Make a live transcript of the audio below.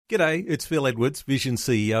G'day, it's Phil Edwards, Vision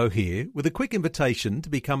CEO here, with a quick invitation to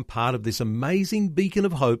become part of this amazing beacon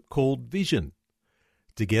of hope called Vision.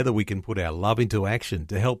 Together we can put our love into action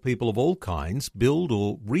to help people of all kinds build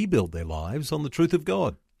or rebuild their lives on the truth of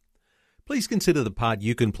God. Please consider the part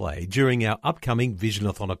you can play during our upcoming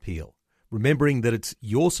Visionathon appeal, remembering that it's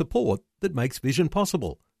your support that makes Vision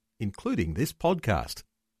possible, including this podcast.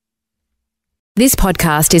 This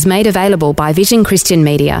podcast is made available by Vision Christian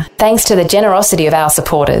Media, thanks to the generosity of our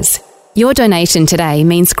supporters. Your donation today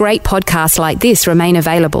means great podcasts like this remain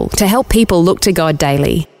available to help people look to God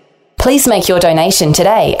daily. Please make your donation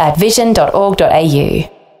today at vision.org.au.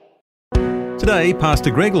 Today,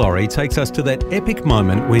 Pastor Greg Laurie takes us to that epic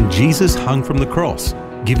moment when Jesus hung from the cross,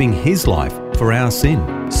 giving his life for our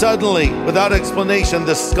sin. Suddenly, without explanation,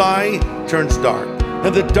 the sky turns dark,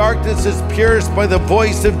 and the darkness is pierced by the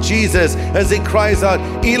voice of Jesus as he cries out,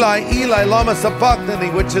 Eli, Eli, lama sabachthani,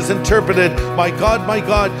 which is interpreted, my God,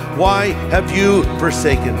 why have you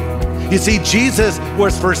forsaken me? You see, Jesus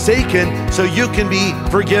was forsaken so you can be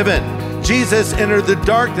forgiven. Jesus entered the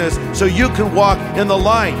darkness so you can walk in the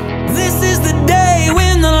light. This is the day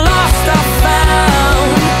when the lost are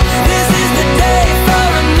found. This is the day for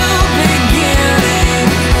a new beginning.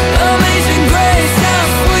 Amazing grace, how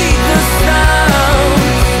sweet the sound.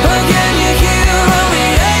 Again you hear all the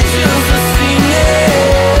angels are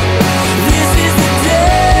singing. This is the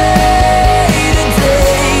day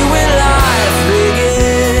when life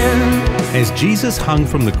begins. As Jesus hung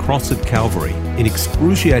from the cross at Calvary in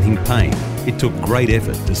excruciating pain, it took great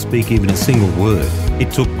effort to speak even a single word.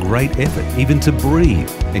 It took great effort even to breathe,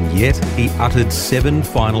 and yet he uttered 7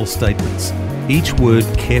 final statements, each word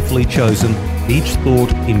carefully chosen, each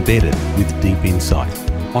thought embedded with deep insight.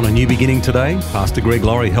 On A New Beginning today, Pastor Greg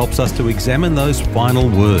Laurie helps us to examine those final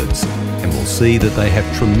words, and we'll see that they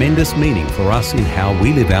have tremendous meaning for us in how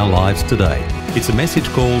we live our lives today. It's a message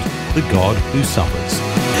called The God Who Suffers.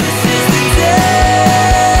 This is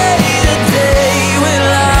the day when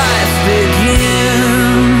life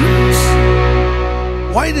begins.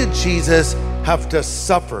 Why did Jesus have to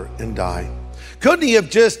suffer and die? Couldn't he have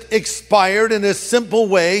just expired in a simple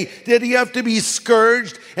way? Did he have to be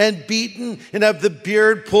scourged and beaten and have the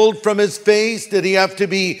beard pulled from his face? Did he have to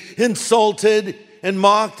be insulted and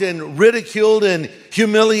mocked and ridiculed and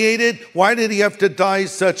humiliated? Why did he have to die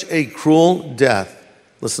such a cruel death?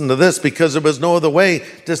 Listen to this, because there was no other way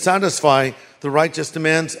to satisfy the righteous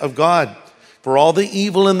demands of God. For all the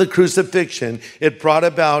evil in the crucifixion, it brought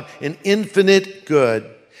about an infinite good.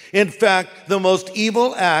 In fact, the most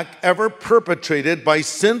evil act ever perpetrated by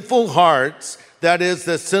sinful hearts, that is,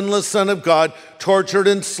 the sinless Son of God, tortured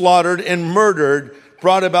and slaughtered and murdered,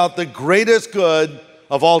 brought about the greatest good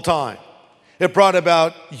of all time. It brought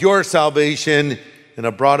about your salvation, and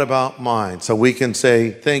it brought about mine. So we can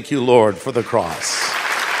say, thank you, Lord, for the cross.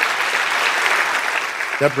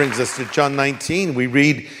 That brings us to John 19. We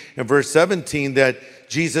read in verse 17 that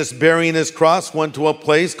Jesus, bearing his cross, went to a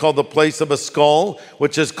place called the place of a skull,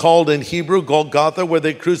 which is called in Hebrew Golgotha, where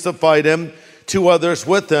they crucified him, 2 others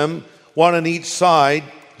with him, 1 on each side,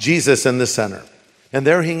 Jesus in the center. And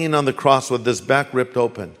they're hanging on the cross with his back ripped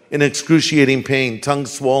open, in excruciating pain, tongue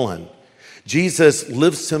swollen. Jesus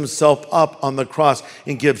lifts himself up on the cross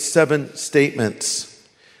and gives 7 statements.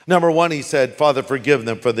 Number 1, he said, Father, forgive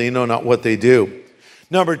them, for they know not what they do.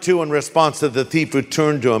 Number 2, in response to the thief who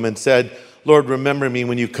turned to him and said, Lord, remember me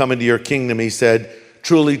when you come into your kingdom, he said,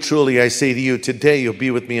 truly, truly, I say to you, today you'll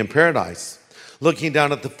be with me in paradise. Looking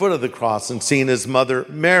down at the foot of the cross and seeing his mother,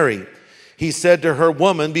 Mary, he said to her,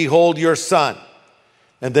 woman, behold your son.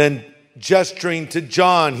 And then gesturing to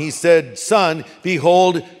John, he said, son,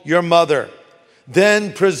 behold your mother.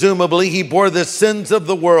 Then, presumably, he bore the sins of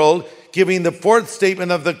the world, giving the 4th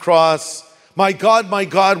statement of the cross, my God,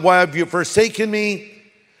 why have you forsaken me?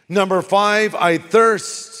 Number 5, I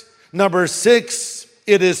thirst. Number 6,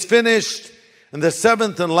 it is finished. And the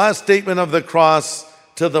 7th and last statement of the cross,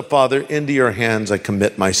 to the Father, into your hands I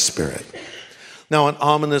commit my spirit. Now an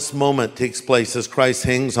ominous moment takes place as Christ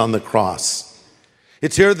hangs on the cross.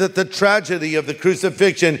 It's here that the tragedy of the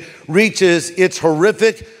crucifixion reaches its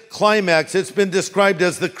horrific climax. It's been described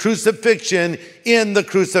as the crucifixion in the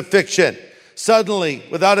crucifixion. Suddenly,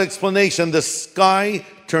 without explanation, the sky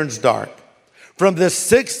turns dark. From the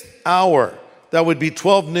 6th hour, that would be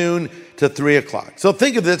 12 noon to 3 o'clock. So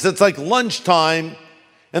think of this, it's like lunchtime,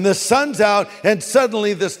 and the sun's out, and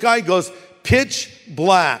suddenly the sky goes pitch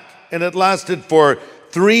black, and it lasted for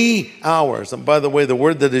 3 hours. And by the way, the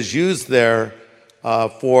word that is used there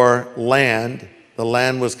for land, the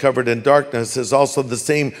land was covered in darkness, is also the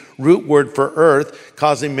same root word for earth,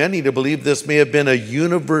 causing many to believe this may have been a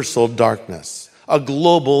universal darkness, a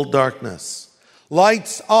global darkness.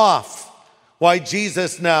 Lights off. Why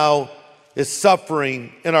Jesus now is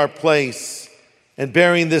suffering in our place and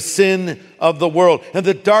bearing the sin of the world. And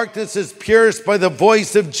the darkness is pierced by the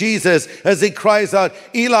voice of Jesus as he cries out,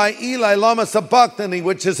 Eli, Eli, lama sabachthani,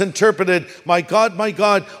 which is interpreted, my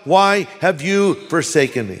God, why have you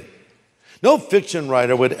forsaken me? No fiction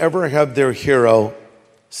writer would ever have their hero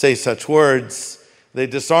say such words. They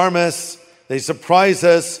disarm us, they surprise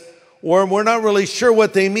us, or we're not really sure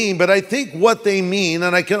what they mean. But I think what they mean,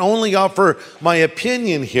 and I can only offer my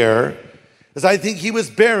opinion here, is I think he was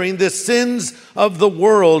bearing the sins of the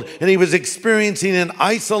world, and he was experiencing an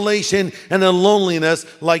isolation and a loneliness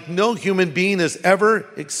like no human being has ever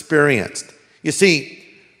experienced. You see,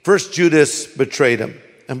 first Judas betrayed him.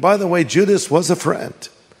 And by the way, Judas was a friend.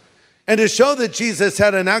 And to show that Jesus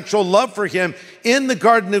had an actual love for him, in the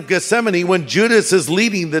Garden of Gethsemane, when Judas is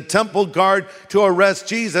leading the temple guard to arrest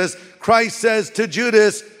Jesus, Christ says to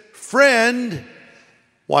Judas, friend,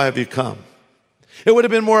 why have you come? It would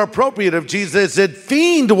have been more appropriate if Jesus said,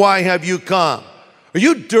 fiend, why have you come? Or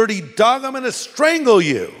you dirty dog, I'm going to strangle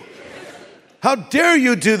you. How dare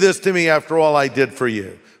you do this to me after all I did for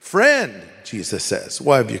you? Friend, Jesus says,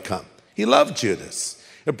 why have you come? He loved Judas.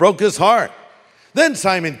 It broke his heart. Then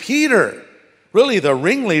Simon Peter, really the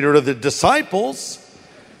ringleader of the disciples,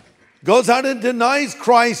 goes out and denies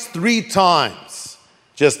Christ 3 times,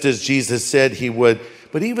 just as Jesus said he would.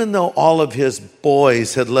 But even though all of his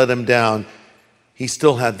boys had let him down, he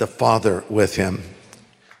still had the Father with him.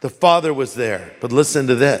 The Father was there. But listen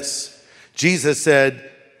to this. Jesus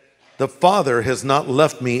said, the Father has not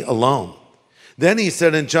left me alone. Then he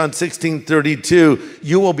said in John 16:32,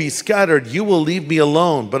 you will be scattered, you will leave me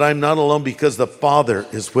alone, but I'm not alone because the Father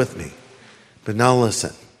is with me. But now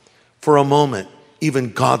listen, for a moment,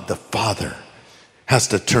 even God the Father has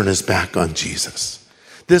to turn his back on Jesus.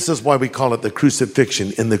 This is why we call it the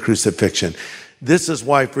crucifixion in the crucifixion. This is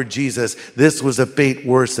why for Jesus, this was a fate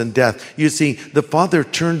worse than death. You see, the Father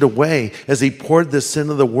turned away as he poured the sin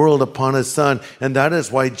of the world upon his Son. And that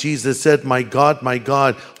is why Jesus said, my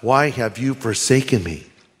God, why have you forsaken me?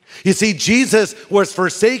 You see, Jesus was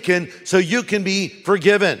forsaken so you can be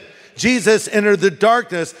forgiven. Jesus entered the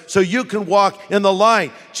darkness so you can walk in the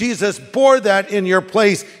light. Jesus bore that in your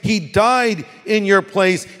place. He died in your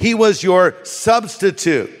place. He was your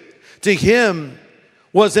substitute. To him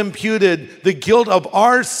was imputed the guilt of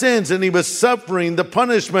our sins, and he was suffering the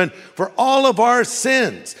punishment for all of our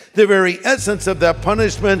sins. The very essence of that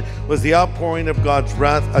punishment was the outpouring of God's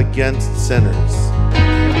wrath against sinners.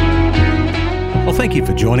 Well, thank you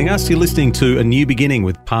for joining us. You're listening to A New Beginning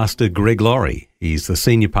with Pastor Greg Laurie. He's the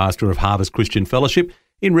senior pastor of Harvest Christian Fellowship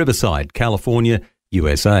in Riverside, California,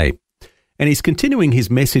 USA. And he's continuing his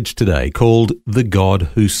message today called The God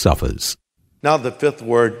Who Suffers. Now the 5th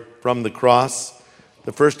word from the cross,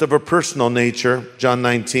 the first of a personal nature, John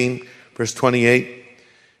 19, verse 28.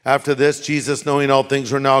 After this, Jesus, knowing all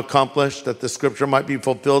things were now accomplished, that the scripture might be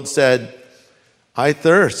fulfilled, said, I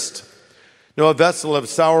thirst. Now a vessel of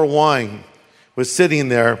sour wine was sitting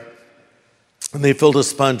there, and they filled a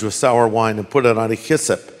sponge with sour wine and put it on a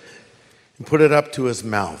hyssop and put it up to his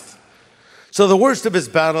mouth. So the worst of his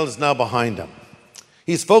battle is now behind him.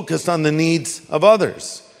 He's focused on the needs of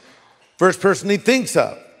others. First person he thinks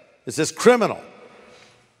of is this criminal.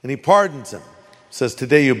 And he pardons him, says,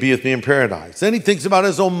 today you'll be with me in paradise. Then he thinks about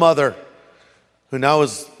his own mother, who now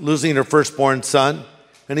is losing her firstborn son,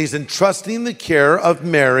 and he's entrusting the care of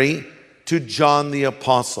Mary to John the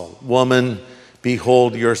Apostle. Woman,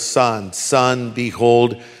 behold your son. Son,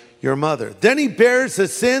 behold your mother. Then he bears the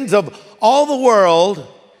sins of all the world,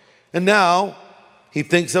 and now he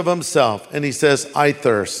thinks of himself, and he says, I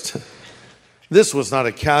thirst. This was not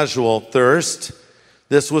a casual thirst.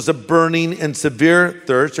 This was a burning and severe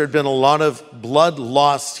thirst. There had been a lot of blood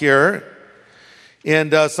lost here.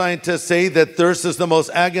 And scientists say that thirst is the most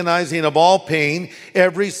agonizing of all pain.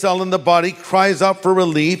 Every cell in the body cries out for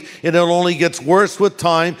relief, and it only gets worse with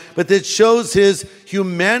time. But it shows his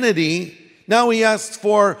humanity. Now he asks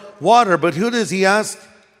for water, but who does he ask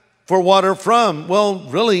for water from? Well,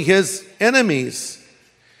 really his enemies.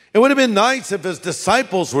 It would have been nice if his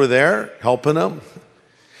disciples were there helping him.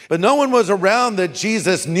 But no one was around that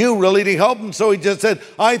Jesus knew really to help him. So he just said,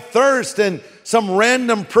 I thirst. And some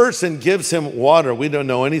random person gives him water. We don't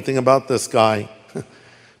know anything about this guy.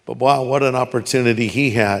 But wow, what an opportunity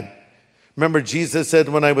he had. Remember, Jesus said,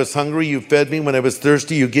 when I was hungry, you fed me. When I was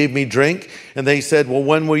thirsty, you gave me drink. And they said, well,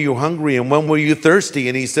 when were you hungry and when were you thirsty?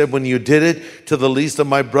 And he said, when you did it to the least of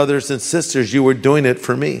my brothers and sisters, you were doing it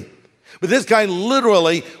for me. But this guy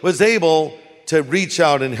literally was able to reach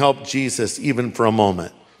out and help Jesus even for a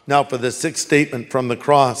moment. Now for the 6th statement from the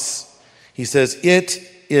cross, he says, it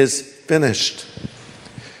is finished.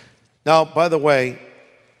 Now, by the way,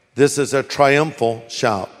 this is a triumphal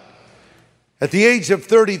shout. At the age of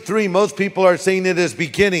 33, most people are saying it is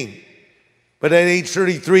beginning. But at age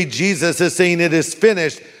 33, Jesus is saying it is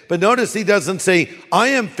finished. But notice he doesn't say, I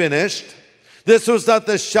am finished. This was not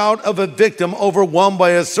the shout of a victim overwhelmed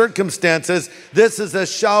by his circumstances. This is a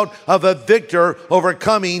shout of a victor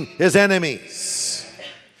overcoming his enemies.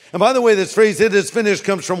 And by the way, this phrase, it is finished,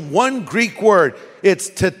 comes from one Greek word.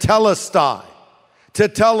 It's tetelestai.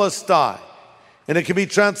 Tetelestai. And it can be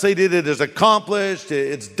translated, it is accomplished,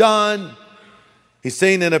 it's done. He's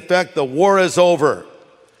saying, in effect, the war is over.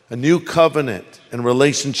 A new covenant and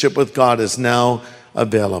relationship with God is now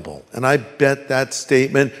available. And I bet that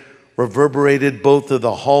statement reverberated both through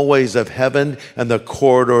the hallways of heaven and the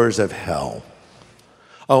corridors of hell.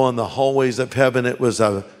 Oh, in the hallways of heaven, it was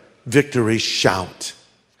a victory shout.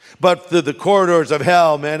 But through the corridors of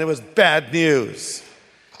hell, man, it was bad news.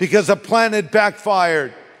 Because the plan had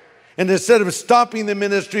backfired. And instead of stopping the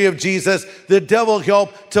ministry of Jesus, the devil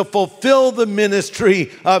helped to fulfill the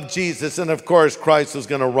ministry of Jesus. And of course, Christ was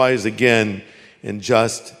going to rise again in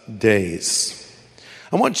just days.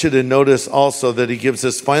 I want you to notice also that he gives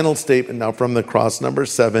his final statement now from the cross, number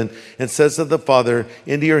 7, and says to the Father,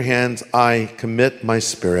 into your hands I commit my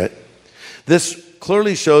spirit. This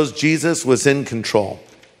clearly shows Jesus was in control.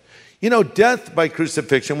 You know, death by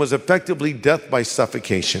crucifixion was effectively death by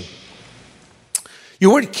suffocation.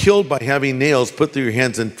 You weren't killed by having nails put through your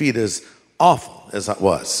hands and feet, as awful as that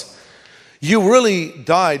was. You really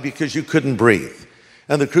died because you couldn't breathe.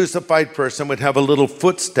 And the crucified person would have a little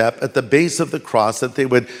footstep at the base of the cross that they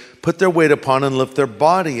would put their weight upon and lift their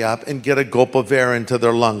body up and get a gulp of air into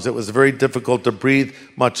their lungs. It was very difficult to breathe,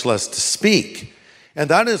 much less to speak. And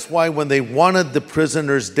that is why when they wanted the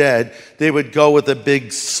prisoners dead, they would go with a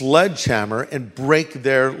big sledgehammer and break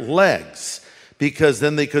their legs, because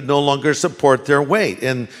then they could no longer support their weight.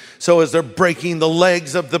 And so as they're breaking the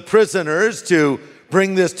legs of the prisoners to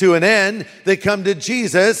bring this to an end, they come to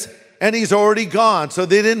Jesus and he's already gone. So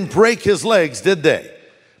they didn't break his legs, did they?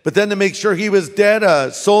 But then to make sure he was dead,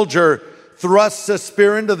 a soldier thrusts a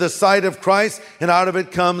spear into the side of Christ, and out of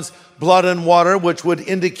it comes blood and water, which would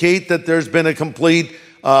indicate that there's been a complete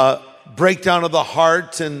breakdown of the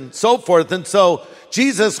heart and so forth. And so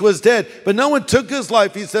Jesus was dead, but no one took his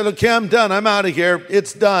life. He said, okay, I'm done. I'm out of here.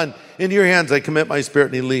 It's done. Into your hands I commit my spirit.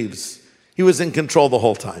 And he leaves. He was in control the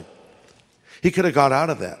whole time. He could have got out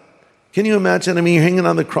of that. Can you imagine? I mean, you're hanging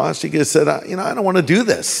on the cross. You could have said, I don't want to do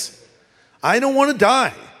this. I don't want to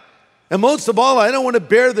die. And most of all, I don't want to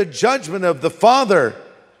bear the judgment of the Father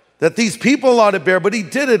that these people ought to bear. But he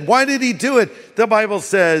did it. Why did he do it? The Bible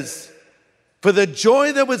says, for the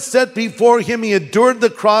joy that was set before him, he endured the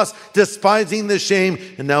cross, despising the shame,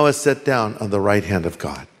 and now is set down on the right hand of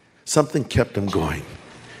God. Something kept him going.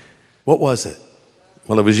 What was it?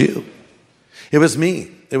 Well, it was you. It was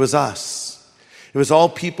me. It was us. It was all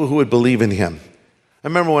people who would believe in him. I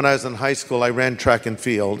remember when I was in high school, I ran track and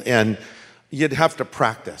field, and you'd have to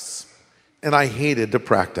practice. And I hated to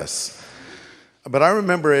practice. But I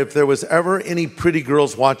remember if there was ever any pretty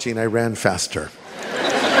girls watching, I ran faster.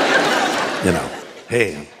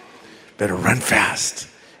 Hey, better run fast.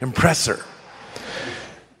 Impress her.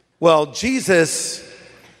 Well, Jesus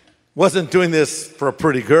wasn't doing this for a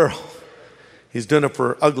pretty girl. He's doing it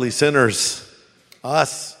for ugly sinners,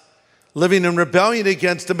 us, living in rebellion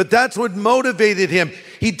against him. But that's what motivated him.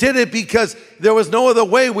 He did it because there was no other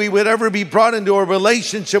way we would ever be brought into a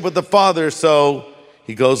relationship with the Father. So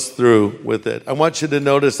he goes through with it. I want you to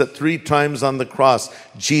notice that 3 times on the cross,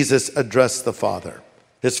 Jesus addressed the Father.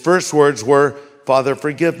 His first words were, Father,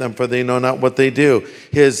 forgive them, for they know not what they do.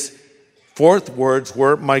 His 4th words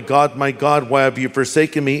were, my God, why have you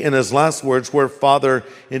forsaken me? And his last words were, Father,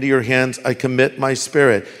 into your hands I commit my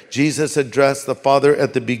spirit. Jesus addressed the Father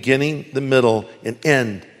at the beginning, the middle, and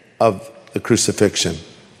end of the crucifixion.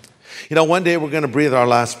 One day we're going to breathe our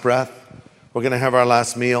last breath. We're going to have our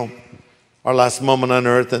last meal, our last moment on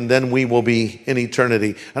earth, and then we will be in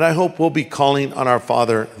eternity. And I hope we'll be calling on our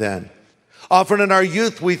Father then. Often in our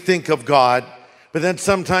youth we think of God, but then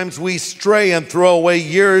sometimes we stray and throw away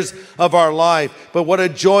years of our life. But what a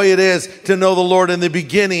joy it is to know the Lord in the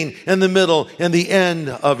beginning, in the middle, and the end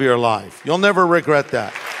of your life. You'll never regret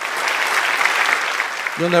that.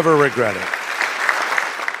 You'll never regret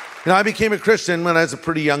it. I became a Christian when I was a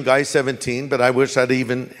pretty young guy, 17, but I wish I'd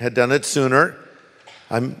even had done it sooner.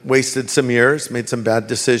 I wasted some years, made some bad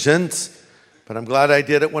decisions, but I'm glad I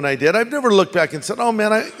did it when I did. I've never looked back and said, oh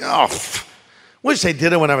man, wish I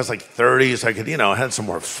did it when I was like 30 so I could, had some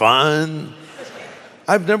more fun.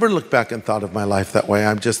 I've never looked back and thought of my life that way.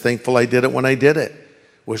 I'm just thankful I did it when I did it.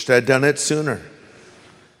 Wished I'd done it sooner.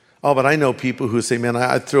 Oh, but I know people who say, man,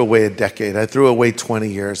 I threw away a decade. I threw away 20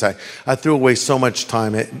 years. I threw away so much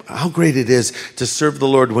time. How great it is to serve the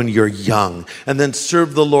Lord when you're young, and then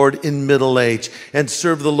serve the Lord in middle age, and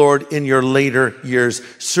serve the Lord in your later years.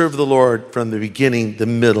 Serve the Lord from the beginning, the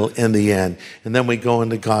middle, and the end. And then we go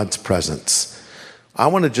into God's presence. I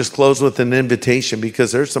want to just close with an invitation,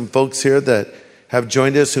 because there's some folks here that have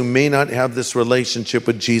joined us who may not have this relationship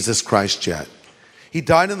with Jesus Christ yet. He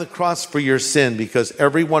died on the cross for your sin, because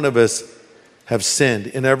every one of us have sinned,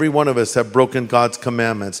 and every one of us have broken God's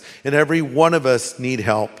commandments, and every one of us need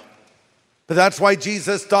help. But that's why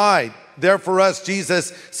Jesus died. There for us,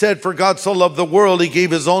 Jesus said, for God so loved the world, he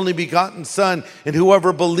gave his only begotten Son, and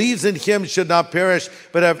whoever believes in him should not perish,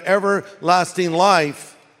 but have everlasting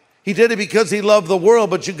life. He did it because he loved the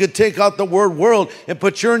world, but you could take out the word world and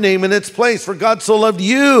put your name in its place. For God so loved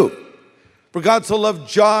you. For God so loved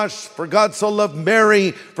Josh, for God so loved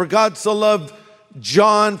Mary, for God so loved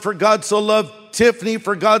John, for God so loved Tiffany,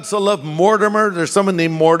 for God so loved Mortimer. There's someone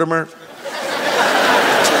named Mortimer.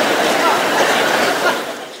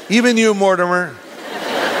 Even you, Mortimer.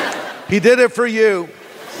 He did it for you.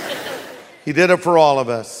 He did it for all of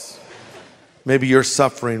us. Maybe you're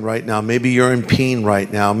suffering right now. Maybe you're in pain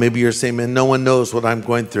right now. Maybe you're saying, man, no one knows what I'm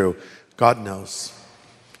going through. God knows.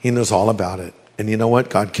 He knows all about it. And you know what?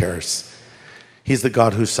 God cares. He's the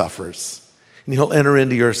God who suffers. And he'll enter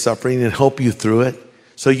into your suffering and help you through it,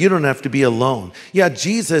 so you don't have to be alone. Yeah,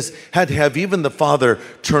 Jesus had to have even the Father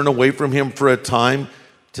turn away from him for a time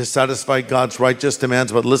to satisfy God's righteous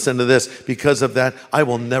demands. But listen to this. Because of that, I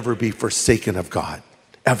will never be forsaken of God.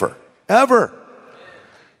 Ever. Ever.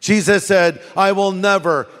 Jesus said, I will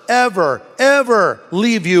never, ever, ever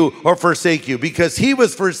leave you or forsake you. Because he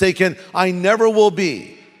was forsaken, I never will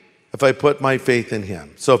be, if I put my faith in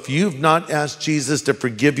him. So if you've not asked Jesus to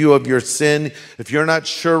forgive you of your sin, if you're not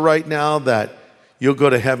sure right now that you'll go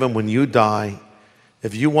to heaven when you die,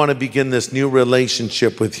 if you want to begin this new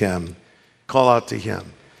relationship with him, call out to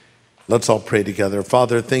him. Let's all pray together.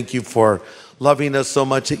 Father, thank you for loving us so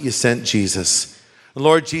much that you sent Jesus.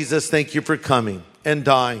 Lord Jesus, thank you for coming and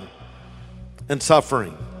dying and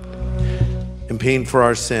suffering and paying for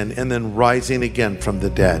our sin, and then rising again from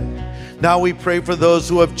the dead. Now we pray for those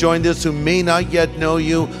who have joined us who may not yet know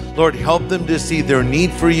you. Lord, help them to see their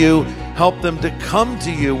need for you. Help them to come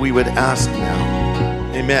to you, we would ask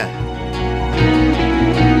now. Amen.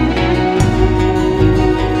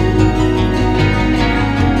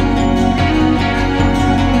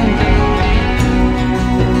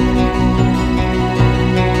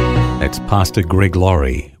 That's Pastor Greg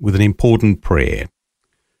Laurie with an important prayer.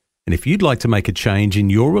 And if you'd like to make a change in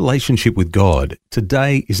your relationship with God,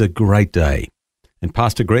 today is a great day. And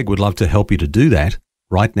Pastor Greg would love to help you to do that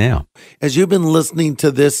right now. As you've been listening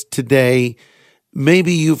to this today,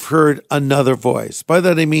 maybe you've heard another voice. By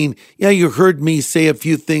that I mean, you heard me say a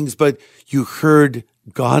few things, but you heard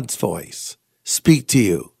God's voice speak to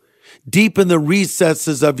you deep in the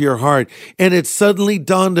recesses of your heart. And it suddenly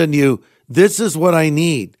dawned on you, this is what I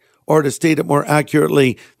need. Or to state it more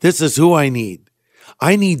accurately, this is who I need.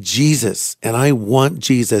 I need Jesus, and I want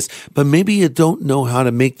Jesus, but maybe you don't know how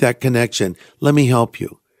to make that connection. Let me help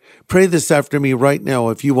you. Pray this after me right now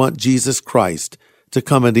if you want Jesus Christ to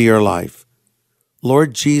come into your life.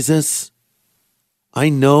 Lord Jesus, I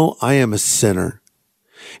know I am a sinner,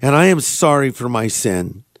 and I am sorry for my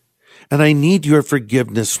sin, and I need your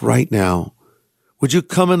forgiveness right now. Would you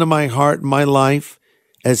come into my heart and my life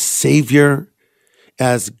as Savior,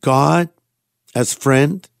 as God, as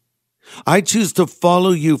friend? I choose to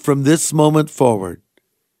follow you from this moment forward.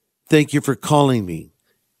 Thank you for calling me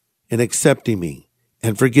and accepting me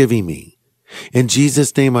and forgiving me. In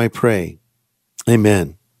Jesus' name I pray.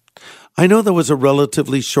 Amen. I know that was a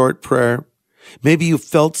relatively short prayer. Maybe you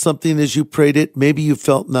felt something as you prayed it. Maybe you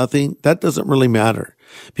felt nothing. That doesn't really matter,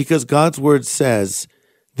 because God's word says,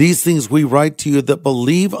 these things we write to you that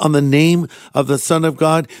believe on the name of the Son of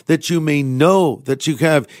God, that you may know that you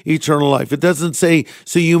have eternal life. It doesn't say,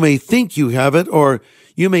 so you may think you have it, or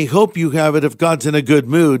you may hope you have it if God's in a good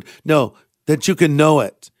mood. No, that you can know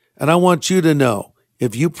it. And I want you to know,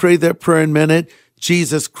 if you pray that prayer and meant it,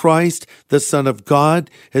 Jesus Christ, the Son of God,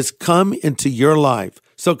 has come into your life.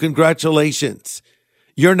 So congratulations.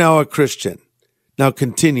 You're now a Christian. Now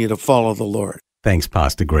continue to follow the Lord. Thanks,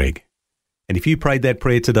 Pastor Greg. And if you prayed that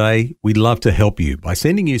prayer today, we'd love to help you by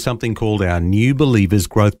sending you something called our New Believers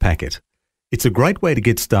Growth Packet. It's a great way to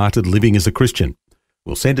get started living as a Christian.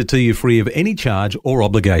 We'll send it to you free of any charge or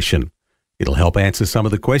obligation. It'll help answer some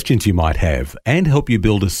of the questions you might have and help you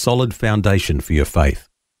build a solid foundation for your faith.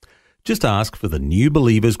 Just ask for the New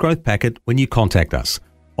Believers Growth Packet when you contact us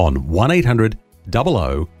on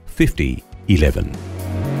 1-800-00-50-11.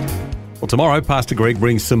 Well, tomorrow, Pastor Greg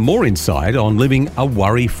brings some more insight on living a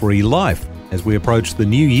worry-free life as we approach the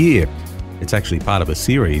new year. It's actually part of a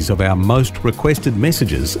series of our most requested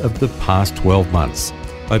messages of the past 12 months.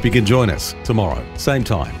 Hope you can join us tomorrow, same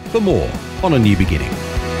time, for more on A New Beginning.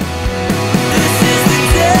 This is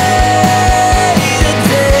the day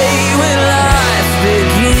when life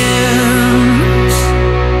begins.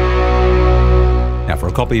 Now, for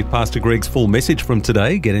a copy of Pastor Greg's full message from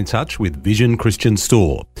today, get in touch with Vision Christian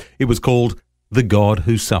Store. It was called The God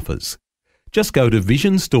Who Suffers. Just go to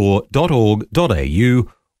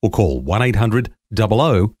visionstore.org.au or call 1-800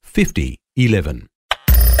 00 50 11.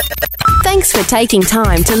 Thanks for taking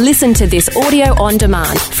time to listen to this audio on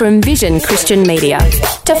demand from Vision Christian Media.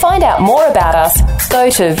 To find out more about us, go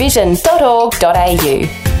to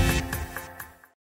vision.org.au.